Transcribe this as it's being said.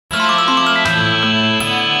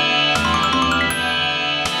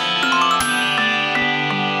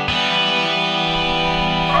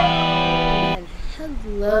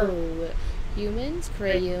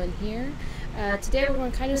Craelan here. Today we're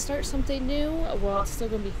going to kind of start something new. Well, it's still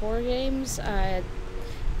going to be horror games.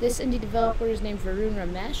 This indie developer is named Varun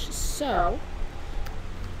Ramesh. So,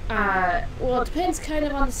 well, it depends kind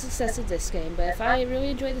of on the success of this game. But if I really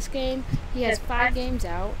enjoy this game, he has 5 games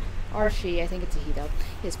out. Or she, I think it's a he though.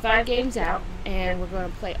 He has 5 games out, and we're going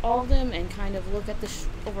to play all of them and kind of look at the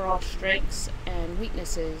overall strengths and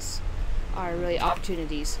weaknesses are really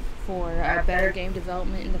opportunities for better game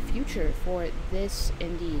development in the future for this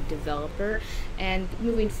indie developer. And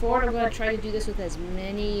moving forward, I'm going to try to do this with as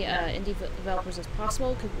many indie developers as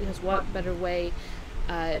possible, because what better way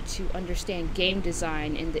to understand game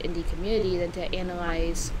design in the indie community than to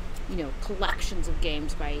analyze, you know, collections of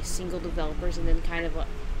games by single developers and then kind of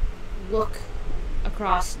look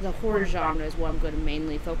across the horror genre is what I'm going to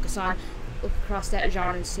mainly focus on. Look across that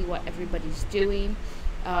genre and see what everybody's doing.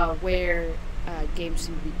 Where games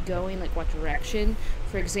seem to be going, like what direction.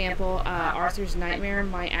 For example, Arthur's Nightmare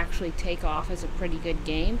might actually take off as a pretty good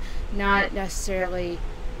game. Not necessarily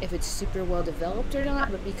if it's super well developed or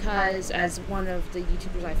not, but because, as one of the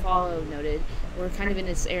YouTubers I follow noted, we're kind of in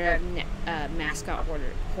this era of mascot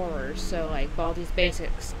horror. So, like, Baldi's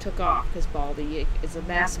Basics took off because Baldi is a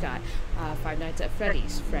mascot. Five Nights at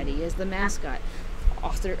Freddy's, Freddy is the mascot.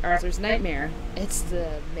 Arthur's Nightmare, it's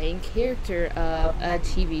the main character of a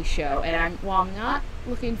TV show, and while I'm not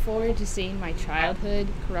looking forward to seeing my childhood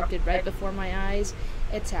corrupted right before my eyes,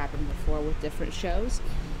 it's happened before with different shows.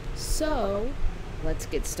 So, let's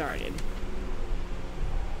get started.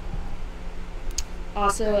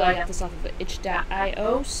 Also, I got this off of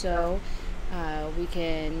itch.io, so we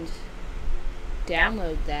can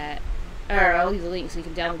download that, or I'll leave the link so you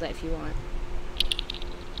can download that if you want.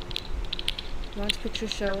 Launch picture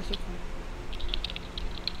show us.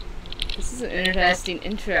 This is an interesting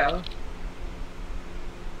intro.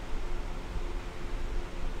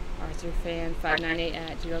 Arthur fan 598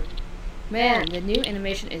 at 0. Man, the new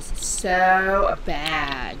animation is so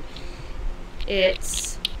bad.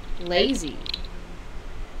 It's lazy.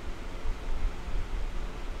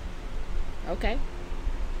 Okay.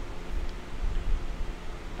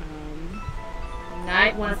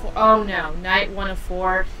 Night 1 of 4. Oh no, Night 1 of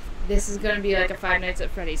 4. This is going to be like a Five Nights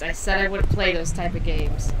at Freddy's. I said I wouldn't play those type of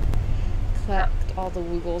games. Collect all the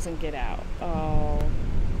woogles and get out. Oh.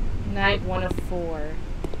 Night 1 of 4.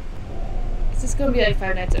 Is this going to be like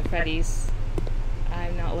Five Nights at Freddy's?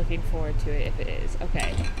 I'm not looking forward to it if it is.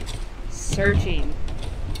 Okay. Searching.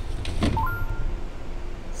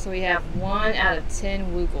 So we have 1 out of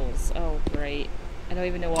 10 woogles. Oh, great. I don't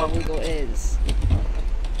even know what woogle is.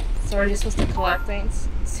 So are you supposed to collect things?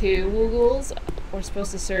 2 woogles? We're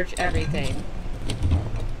supposed to search everything.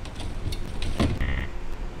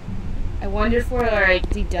 I wonder if we're like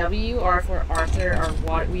DW or if we're Arthur or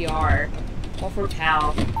what we are. Or if we're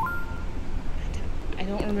Pal. I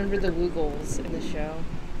don't remember the woogles in the show.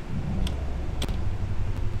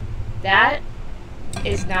 That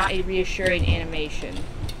is not a reassuring animation.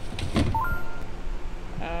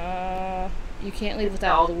 You can't leave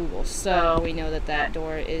without all the woogles, so we know that that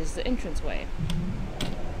door is the entranceway.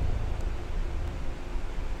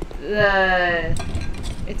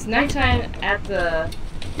 It's nighttime at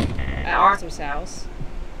Arthur's house,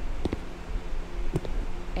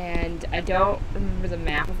 and I don't remember the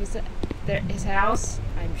map of his house.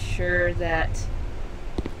 I'm sure that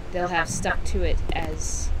they'll have stuck to it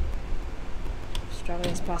as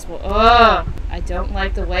strongly as possible. Ugh! I don't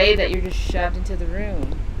like the way that you're just shoved into the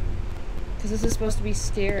room, because this is supposed to be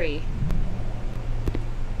scary.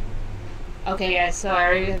 Okay guys, so I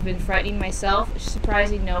already have been frightening myself,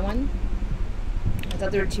 surprising no one. I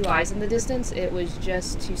thought there were 2 eyes in the distance. It was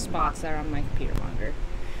just 2 spots that are on my computer monitor.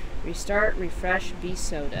 Restart, refresh, be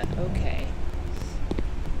soda. Okay.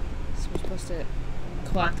 So we're supposed to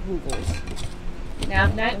collect woogles. Now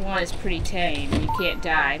if Night 1 is pretty tame, you can't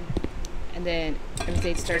die, and then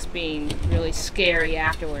everything starts being really scary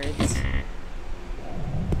afterwards,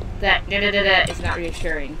 that is not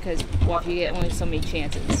reassuring, because, well, if you get only so many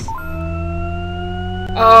chances.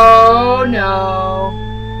 Oh no.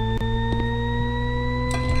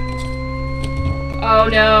 Oh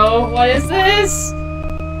no, what is this?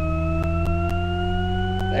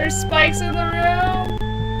 There's spikes in the room.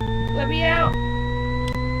 Let me out.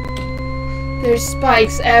 There's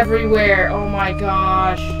spikes everywhere. Oh my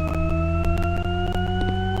gosh.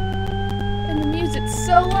 And the music's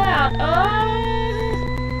so loud. Oh.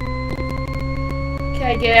 Can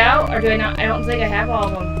I get out? Or do I not? I don't think I have all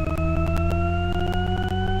of them.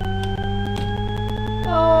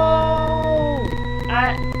 Oh,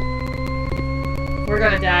 we're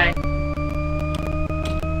gonna die.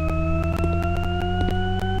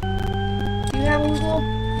 Do you have a wiggle?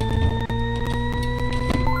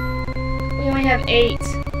 have 8.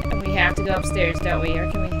 And we have to go upstairs, don't we? Or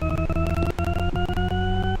can we?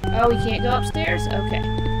 Oh, we can't go upstairs? Okay.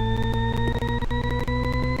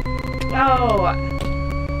 Oh!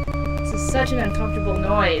 This is such an uncomfortable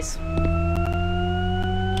noise.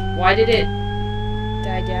 Why did it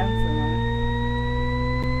die down for a moment?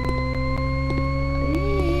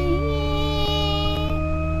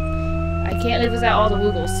 I can't live without all the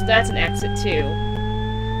woogles, so that's an exit too.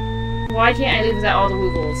 Why can't I live without all the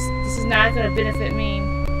woogles? This is not going to benefit me.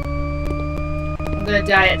 I'm going to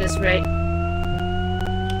die at this rate.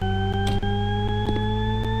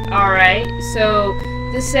 Alright, so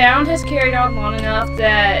the sound has carried on long enough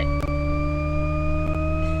that...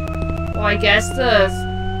 Well, I guess the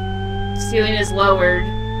ceiling is lowered.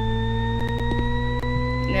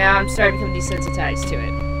 Now I'm starting to become desensitized to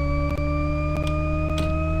it.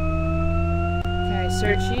 Can I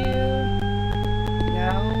search you?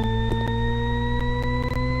 No.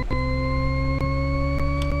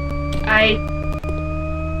 I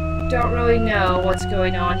don't really know what's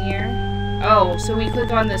going on here. Oh, so we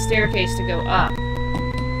click on the staircase to go up.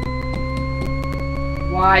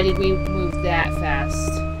 Why did we move that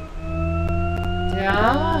fast?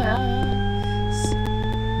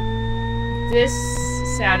 This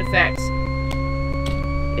sound effect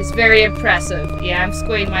is very impressive. Yeah, I'm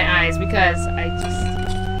squinting my eyes because I just...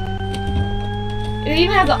 It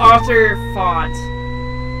even had the author font.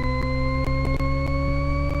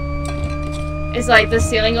 It's like the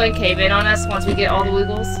ceiling going cave in on us once we get all the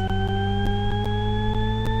wiggles.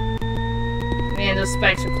 Man, those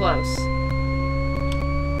spikes are close.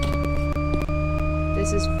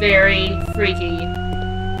 This is very freaky.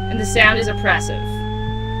 And the sound is oppressive.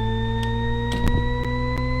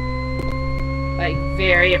 Like,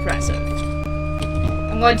 very oppressive.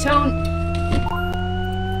 I'm going to tone...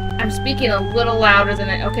 I'm speaking a little louder than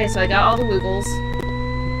I... Okay, so I got all the wiggles.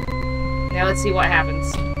 Now let's see what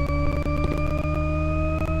happens.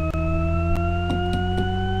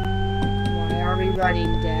 Why are we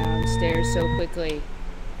running downstairs so quickly?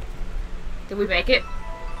 Did we make it?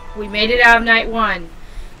 We made it out of night 1.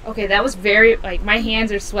 Okay, that was very, like, my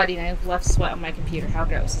hands are sweating. I have left sweat on my computer. How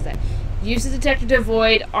gross is that? Use the detector to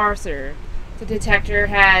avoid Arthur. The detector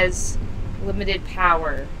has limited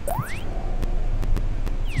power.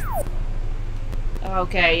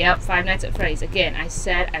 Okay, yep, Five Nights at Freddy's. Again, I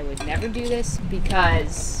said I would never do this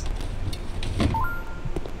because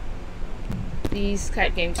these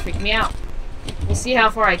type games freak me out. We'll see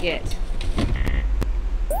how far I get.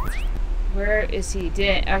 Where is he?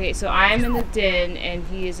 Den. Okay, so I'm in the den and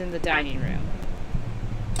he is in the dining room.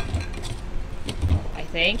 I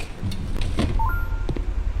think.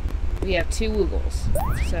 We have 2 woogles.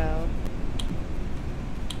 So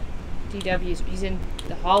DW's he's in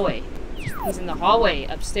the hallway. He's in the hallway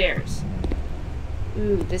upstairs.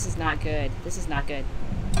 Ooh, this is not good. This is not good.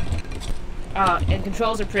 And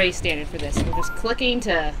controls are pretty standard for this. We're just clicking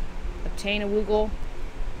to obtain a woogle.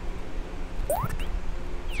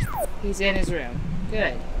 He's in his room.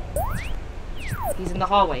 Good. He's in the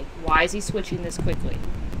hallway. Why is he switching this quickly?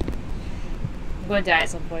 I'm going to die at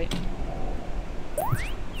some point.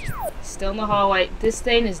 Still in the hallway. This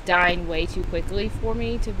thing is dying way too quickly for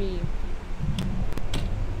me to be...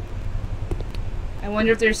 I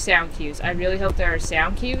wonder if there's sound cues. I really hope there are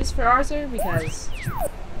sound cues for Arthur because...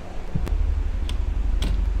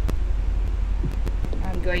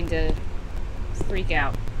 I'm going to freak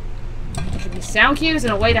out. There should be sound cues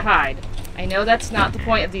and a way to hide. I know that's not the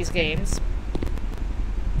point of these games.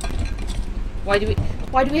 Why do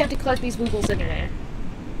we have to collect these woogles anyway?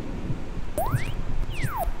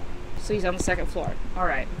 So he's on the 2nd floor.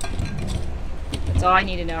 Alright. That's all I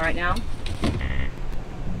need to know right now.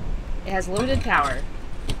 It has limited power.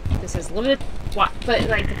 This has limited... What? But,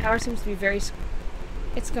 like, the power seems to be very...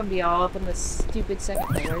 It's gonna be all up on the stupid 2nd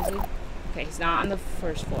floor. Where is he? Okay, he's not on the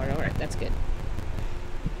 1st floor. Alright, that's good.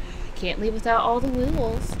 Can't leave without all the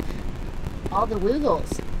woogles. All the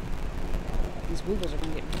woogles. These woogles are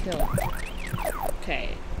gonna get me killed.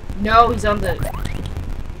 Okay. No, he's on the...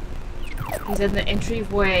 He's in the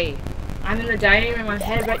entryway. I'm in the dining room. I'm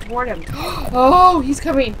headed right toward him. Oh, he's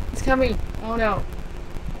coming. He's coming. Oh, no.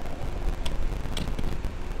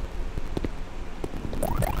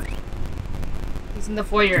 He's in the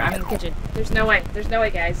foyer. I'm in the kitchen. There's no way. There's no way,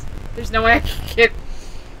 guys. There's no way I can get...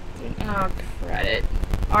 Oh, credit.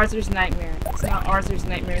 Arthur's nightmare. It's not Arthur's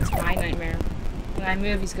nightmare, it's my nightmare. When I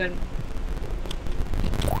move, he's good.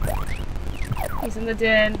 He's in the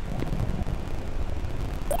den.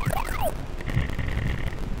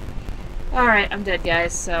 Alright, I'm dead,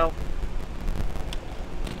 guys, so...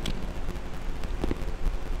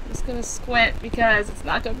 I'm just gonna squint because it's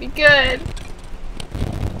not gonna be good.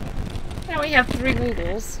 Now we have 3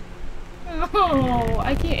 Woogles. Oh,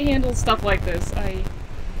 I can't handle stuff like this.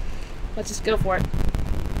 Let's just go for it.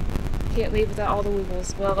 Can't leave without all the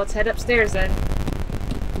Woogles. Well, let's head upstairs then.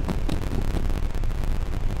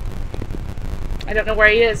 I don't know where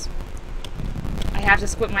he is. I have to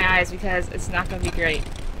squint my eyes because it's not going to be great.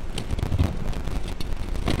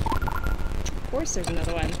 Of course there's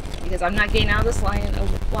another one. Because I'm not getting out of this lion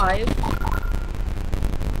alive.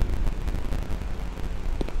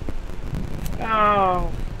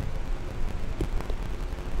 Oh.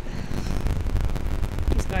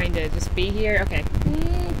 He's going to just be here. Okay.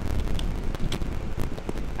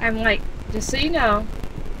 I'm like, just so you know,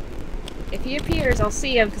 if he appears, I'll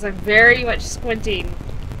see him because I'm very much squinting,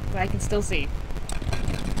 but I can still see.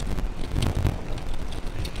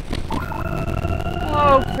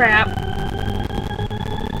 Oh, crap.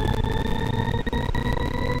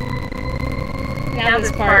 Now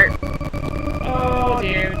this part. Oh,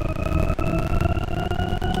 dude.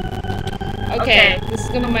 Okay, this is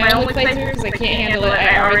gonna be my only playthrough because I can't handle it.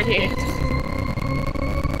 I already can't.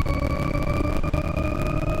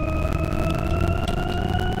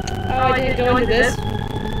 Oh, I didn't go into this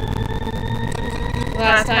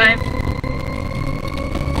last time.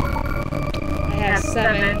 I have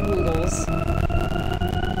 7 Woogles.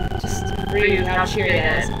 Just to prove how cheery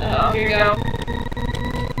that is. Oh, here we go.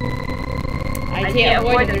 I can't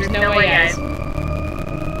avoid it, there's no way, guys.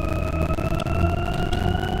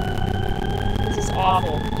 This is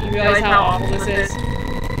awful. You realize how awful this is?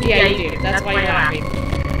 Yeah, you do. That's why you're laughing.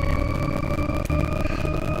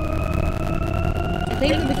 I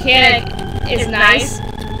think the mechanic is nice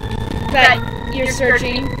that you're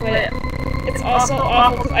searching, but it's also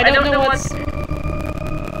awful because I don't know what's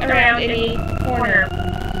around any corner.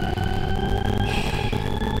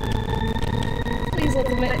 Please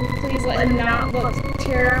let him not look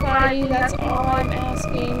terrifying. That's all I'm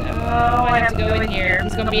asking. Oh, I have to go in here.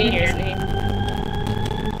 He's gonna be in here, isn't he?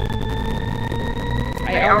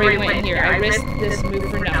 I already went in here. I risked this move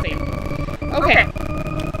for nothing. Okay.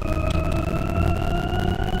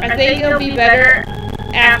 I think it'll be better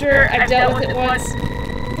after I've dealt with it once.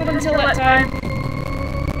 But until that time,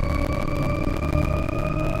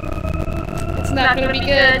 it's not gonna be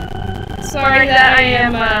good. Sorry that I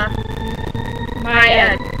am,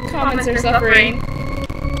 my comments are suffering.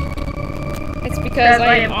 It's because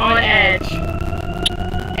I am on edge.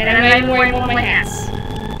 And I'm not even wearing one of my hats.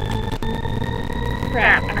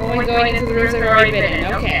 Crap, I'm only going into the rooms I've already been in.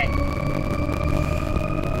 Okay.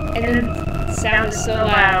 And then the sound is so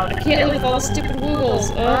loud. I can't live with all the stupid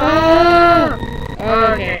Woogles. Oh!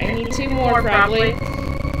 Okay, I need 2 more probably.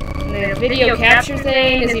 And the video capture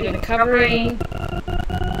thing is even covering.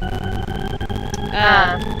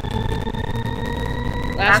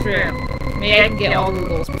 Last room. Maybe I can get all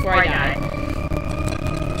Woogles before I die.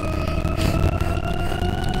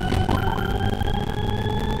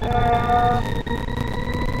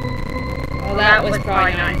 Well, that was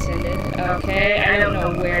probably not intended. Okay, I don't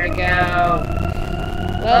know where to go.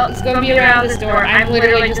 Well, he's gonna be around this door. I'm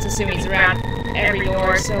literally just assuming he's around every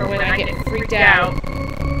door, so when I get freaked out...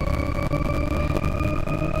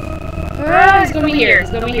 Oh, he's gonna be here.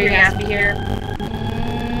 He's gonna be here. He has to be here.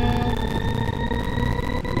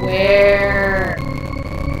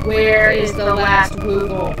 Where is the last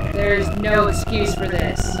Woogle? There's no excuse for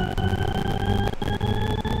this.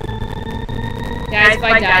 Guys, if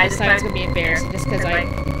I die, this time it's gonna be embarrassing just because I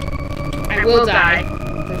will die.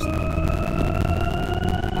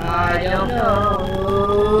 I don't know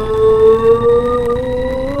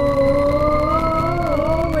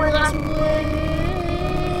where the last Woogle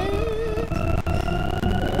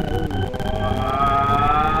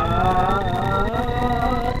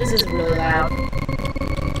is. This is really loud.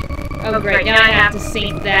 Oh great, now I have to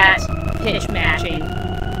sync that pitch matching.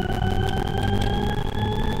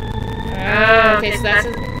 Okay, so that's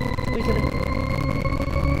we can.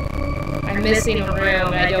 I'm missing a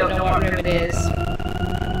room, and I don't know what room it is.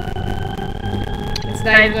 It's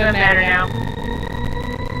not even gonna matter now.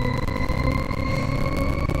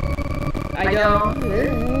 I don't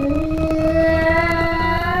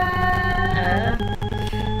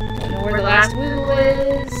know where the last Woogle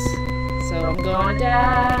is, so I'm gonna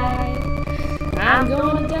die. I'm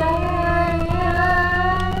gonna die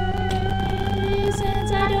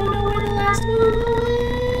since I don't know where the last Woogle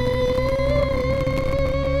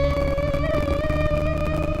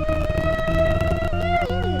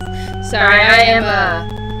is. Sorry, I am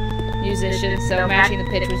a musician, so matching the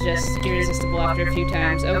pitch was just irresistible after a few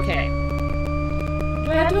times. Okay. Do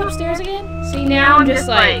I have to go upstairs again? See, now I'm just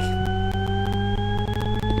like...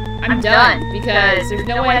 I'm done, because there's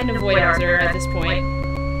no way I can avoid Arthur at this point.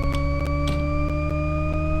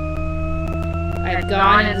 I've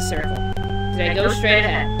gone in the circle. Did I go straight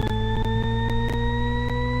ahead?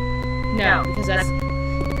 No, because that's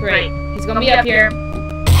great. He's gonna be up here.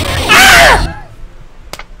 Ah!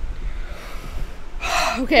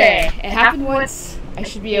 Okay, it happened once. I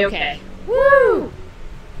should be okay. Woo!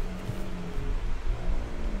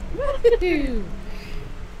 Woo!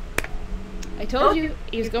 I told you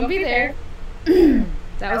he was gonna be there.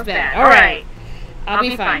 That was bad. Alright. I'll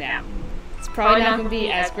be fine now. It's probably not gonna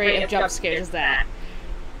be as great of jump scares as that.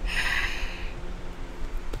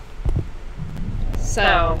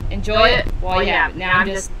 So, enjoy it while you have it. Now I'm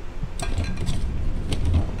just...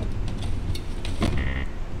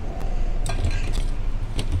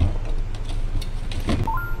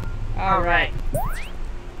 Alright.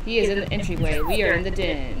 He is in the entryway. We are in the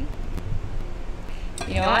den.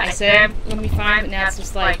 You know what? I said I'm going to be fine, but now it's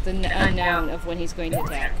just like the unknown of when he's going to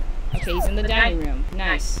attack. Okay, he's in the dining room.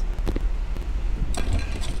 Nice.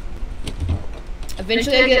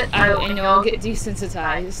 Eventually I'll get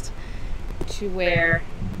desensitized to where...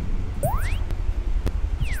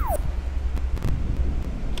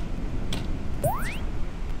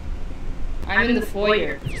 I'm in the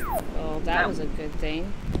foyer. Well, that was a good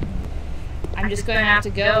thing. I'm just going to have to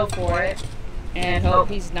go for it and hope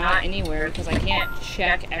he's not anywhere because I can't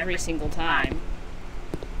check every single time.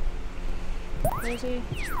 Where is he?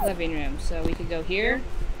 Living room. So we could go here.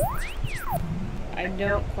 I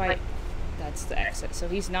don't quite... That's the exit. So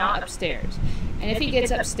he's not upstairs. And if he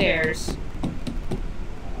gets upstairs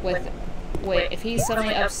with... Wait, if he's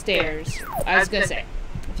suddenly upstairs... I was going to say,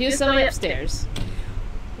 if he was suddenly upstairs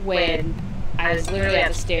when I was literally at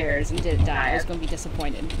the stairs and didn't die, I was going to be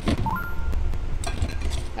disappointed.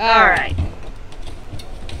 Alright.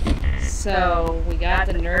 So, we got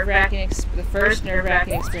the the first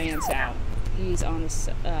nerve-wracking experience out. He's on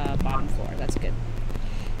the bottom floor. That's good.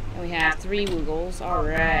 And we have 3 Woogles.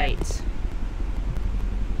 Alright.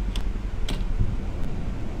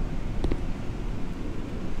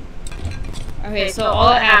 Okay, so all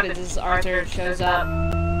that happens is Arthur shows up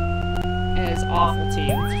and it's awful to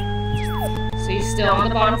you. So he's still on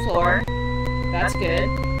the bottom floor. That's good.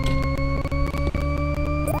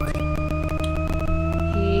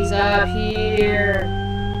 He's up here.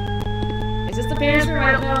 Is this the parents' room?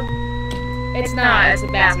 I don't know. It's not. It's the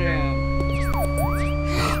bathroom.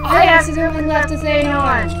 I accidentally left the thing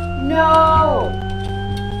on. No!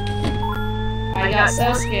 I got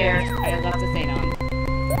so scared. I left the thing on.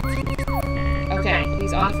 Okay,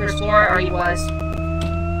 he's on the first floor, or he was.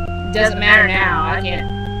 Doesn't matter now. I can't.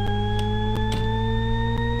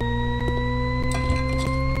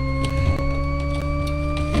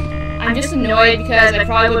 I'm just annoyed because I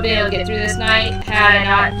probably would have been able to get through this night had I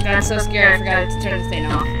not gotten so scared I forgot to turn the thing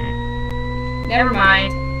off. Never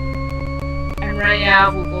mind. I'm running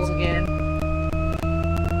out of Woogles again.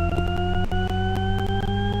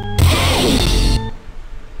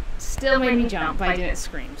 Still made me jump, but I didn't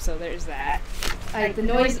scream, so there's that. The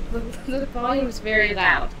noise, the volume was very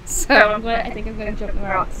loud, so I think I'm going to jump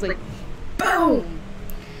around. It's like, boom!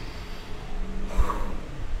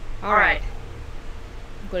 Alright.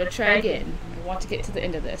 I'm going to try again. I want to get to the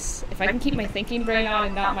end of this. If I can keep my thinking brain on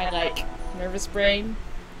and not my, like, nervous brain,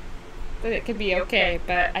 then it could be okay,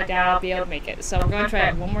 but I doubt I'll be able to make it. So we're going to try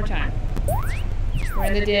it one more time. We're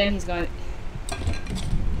in the den, he's going...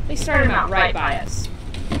 They started him out right by us.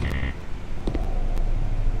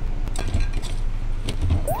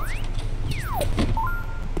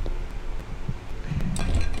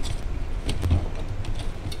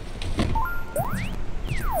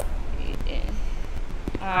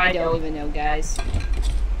 I don't even know, guys.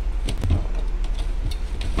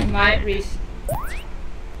 I might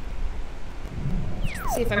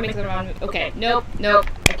see if I make the wrong move. Okay, nope,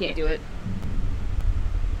 I can't do it.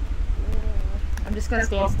 I'm just gonna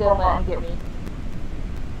stand still and let him get me.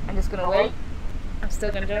 I'm just gonna wait. I'm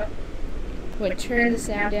still gonna jump. I'm gonna turn the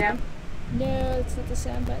sound down. No, that's not the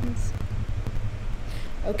sound buttons.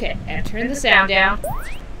 Okay, and turn the sound down.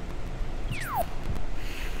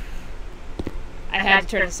 I had to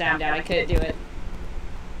turn the sound down. I couldn't do it.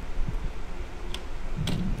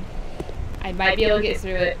 I might be able to get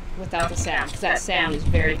through it without the sound, because that sound is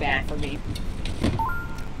very bad for me.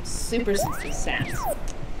 Super sensitive sounds.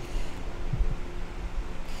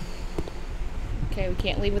 Okay, we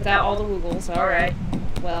can't leave without all the Woogles. Alright.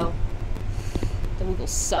 Well, the Woogles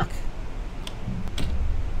suck.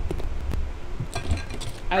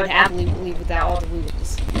 I would happily leave without all the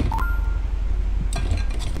Woogles.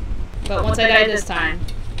 But once I die this time,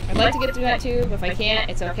 I'd like to get through that too, but if I can't,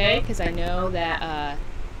 it's okay, because I know that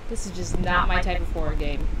this is just not my type of horror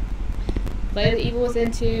game. Play the Evil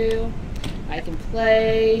Within 2. I can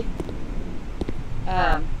play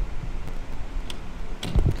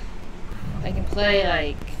play,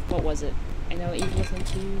 like, what was it? I know even listening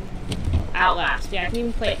to Outlast. Yeah, I can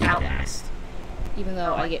even play Outlast. Even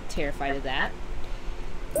though I get terrified of that.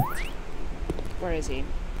 Where is he?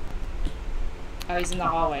 Oh, he's in the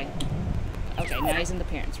hallway. Okay, now he's in the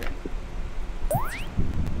parents' room.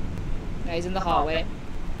 Now he's in the hallway.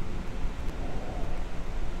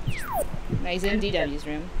 Now he's in DW's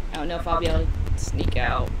room. I don't know if I'll be able to sneak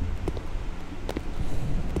out.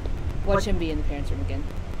 Watch him be in the parents' room again.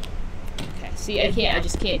 Okay, see, I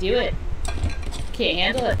just can't do it. Can't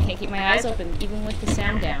handle it. Can't keep my eyes open, even with the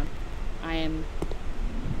sound down. I am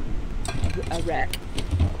a wreck.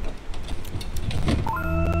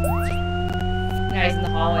 Now he's in the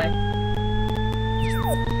hallway.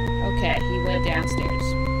 Okay, he went downstairs.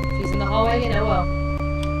 If he's in the hallway again, oh well.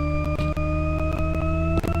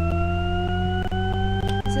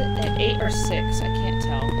 Is it at 8 or 6? I can't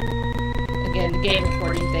tell. Again, the game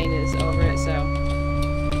recording thing is over it, so.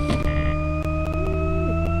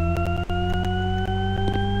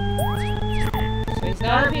 So he's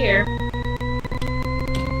not up here.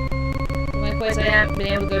 The only place I haven't been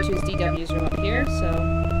able to go to is DW's room up here, so.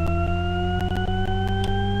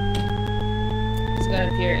 Going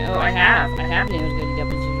up here. Oh, I have been able to go to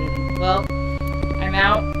DW's room. Well, I'm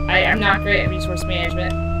out. I'm not great at resource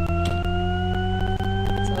management.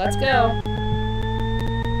 So let's go.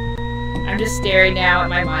 I'm just staring now at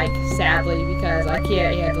my mic, sadly, because I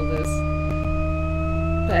can't handle this.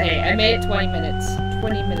 But hey, I made it 20 minutes.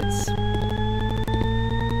 20 minutes.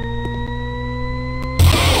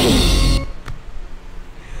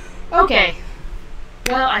 Okay.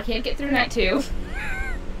 Well, I can't get through night 2.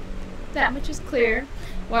 That much is clear.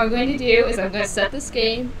 What I'm going to do is I'm going to set this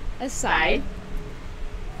game aside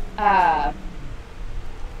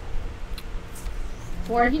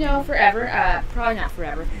for, you know, forever. Probably not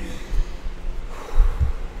forever.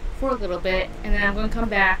 For a little bit. And then I'm going to come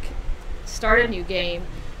back, start a new game,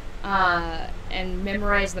 and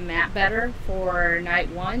memorize the map better for night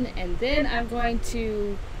 1. And then I'm going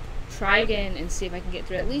to try again and see if I can get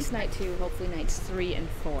through at least night 2, hopefully nights 3 and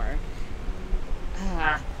 4.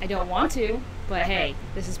 I don't want to, but hey,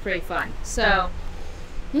 this is pretty fun. So,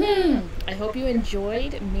 I hope you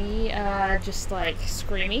enjoyed me just like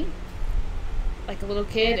screaming like a little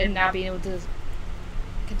kid and not being able to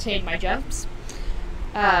contain my jumps.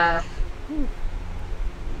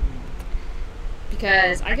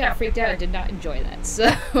 Because I got freaked out and did not enjoy that.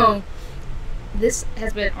 So, this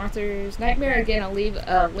has been Arthur's Nightmare. Again, I'll leave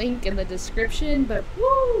a link in the description, but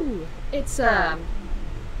woo! It's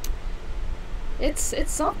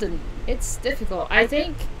something. It's difficult. I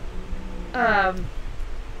think, Five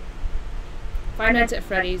Nights at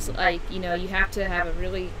Freddy's, like, you know, you have to have a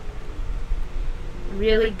really,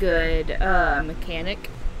 really good, mechanic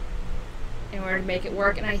in order to make it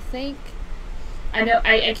work, and I think, I know,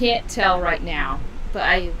 I can't tell right now, but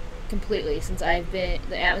I completely, since the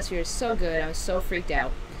atmosphere is so good, I was so freaked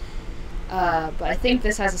out. But I think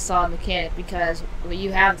this has a solid mechanic, because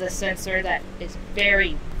you have the sensor that is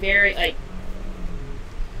very, very, like,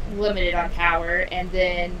 limited on power, and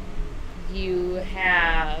then you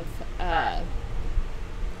have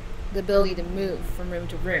the ability to move from room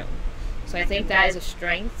to room. So I think that is a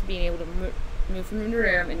strength, being able to move from room to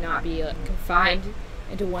room and not be confined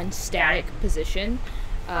into one static position.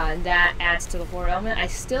 That adds to the horror element. I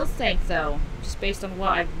still think, though, just based on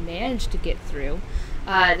what I've managed to get through,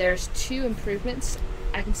 there's 2 improvements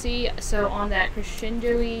I can see. So on that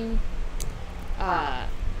crescendoing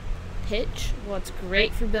pitch, well, it's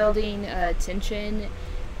great for building tension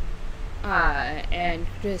and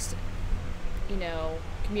just, you know,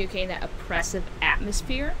 communicating that oppressive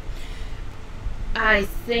atmosphere. I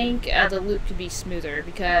think the loop could be smoother,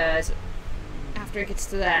 because after it gets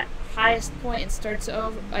to that highest point and starts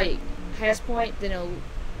over, like, highest point, then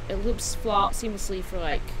it loops seamlessly for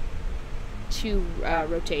like 2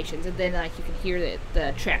 rotations, and then like you can hear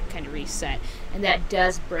the track kind of reset, and that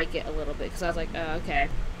does break it a little bit, because I was like, oh, okay.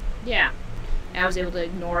 Yeah, I was able to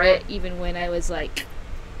ignore it even when I was like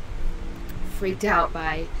freaked out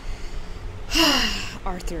by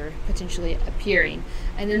Arthur potentially appearing.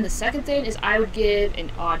 And then the second thing is I would give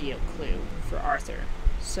an audio clue for Arthur.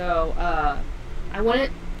 So I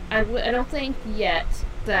don't think yet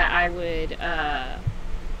that I would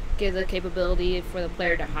give the capability for the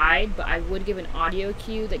player to hide, but I would give an audio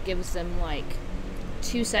cue that gives them like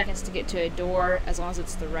 2 seconds to get to a door, as long as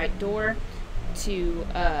it's the right door, to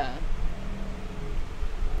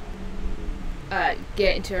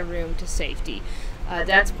get into a room to safety.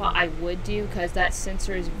 That's what I would do, because that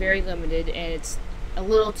sensor is very limited, and it's a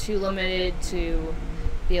little too limited to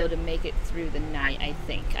be able to make it through the night, I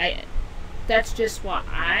think. That's just what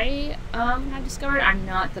I have discovered. I'm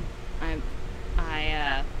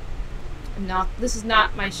This is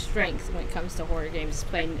not my strength when it comes to horror games,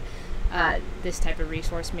 playing this type of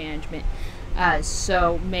resource management.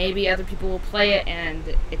 So maybe other people will play it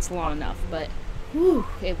and it's long enough, but whew,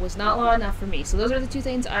 it was not long enough for me. So those are the two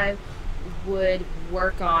things I would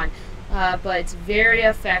work on. But it's very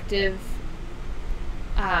effective.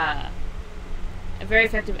 A very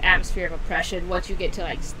effective atmosphere of oppression. Once you get to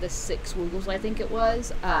like the 6 woogles, I think it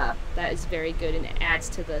was, that is very good and it adds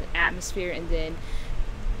to the atmosphere. And then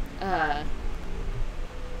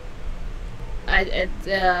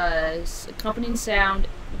the accompanying sound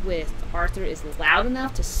with Arthur is loud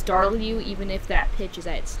enough to startle you, even if that pitch is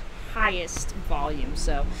at its highest volume.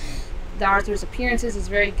 So the Arthur's appearances is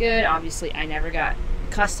very good. Obviously, I never got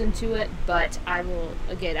accustomed to it, but I will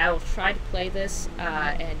try to play this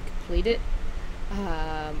and complete it,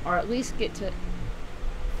 or at least get to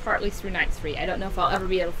partly through night 3. I don't know if I'll ever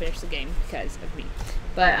be able to finish the game because of me,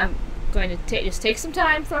 but I'm going to just take some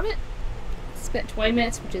time from it. Spent 20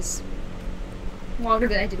 minutes, which is longer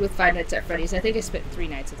than I did with Five Nights at Freddy's. I think I spent 3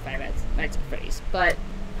 nights with Five Nights at Freddy's, but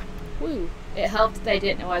woo, it helped that I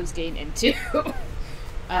didn't know I was getting into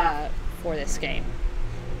for this game.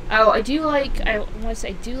 Oh, I do like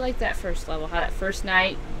that first level, how that first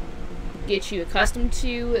night gets you accustomed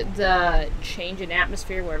to the change in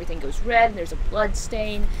atmosphere where everything goes red and there's a blood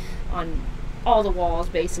stain on all the walls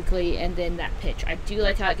basically, and then that pitch. I do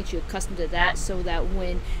like how it gets you accustomed to that, so that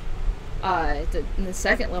when in the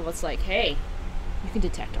second level it's like, hey, you can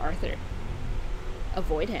detect Arthur,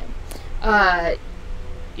 avoid him.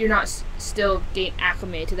 You're not still getting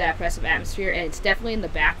acclimated to that oppressive atmosphere, and it's definitely in the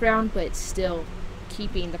background, but it's still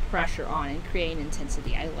keeping the pressure on and creating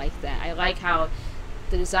intensity. I like that. I like how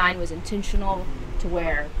the design was intentional to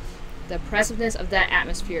where the oppressiveness of that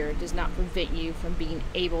atmosphere does not prevent you from being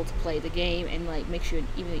able to play the game, and like makes you an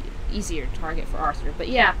even easier target for Arthur. But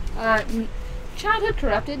yeah, childhood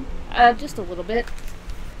corrupted just a little bit.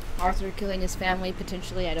 Arthur killing his family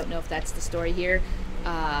potentially. I don't know if that's the story here.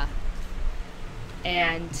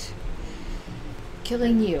 And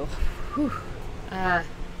killing you. Whew.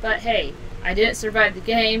 But hey, I didn't survive the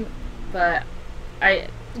game, but I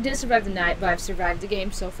didn't survive the night, but I've survived the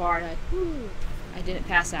game so far, and I didn't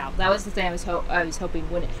pass out. That was the thing I was hoping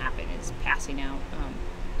wouldn't happen, is passing out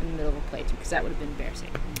in the middle of a playthrough, because that would have been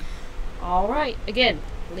embarrassing. Alright, again,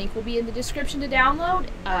 link will be in the description to download.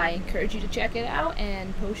 I encourage you to check it out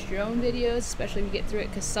and post your own videos, especially if you get through it,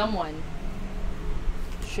 because someone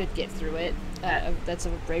should get through it. That's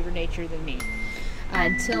of a braver nature than me.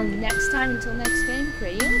 Until next time, until next game,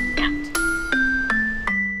 Craelan out.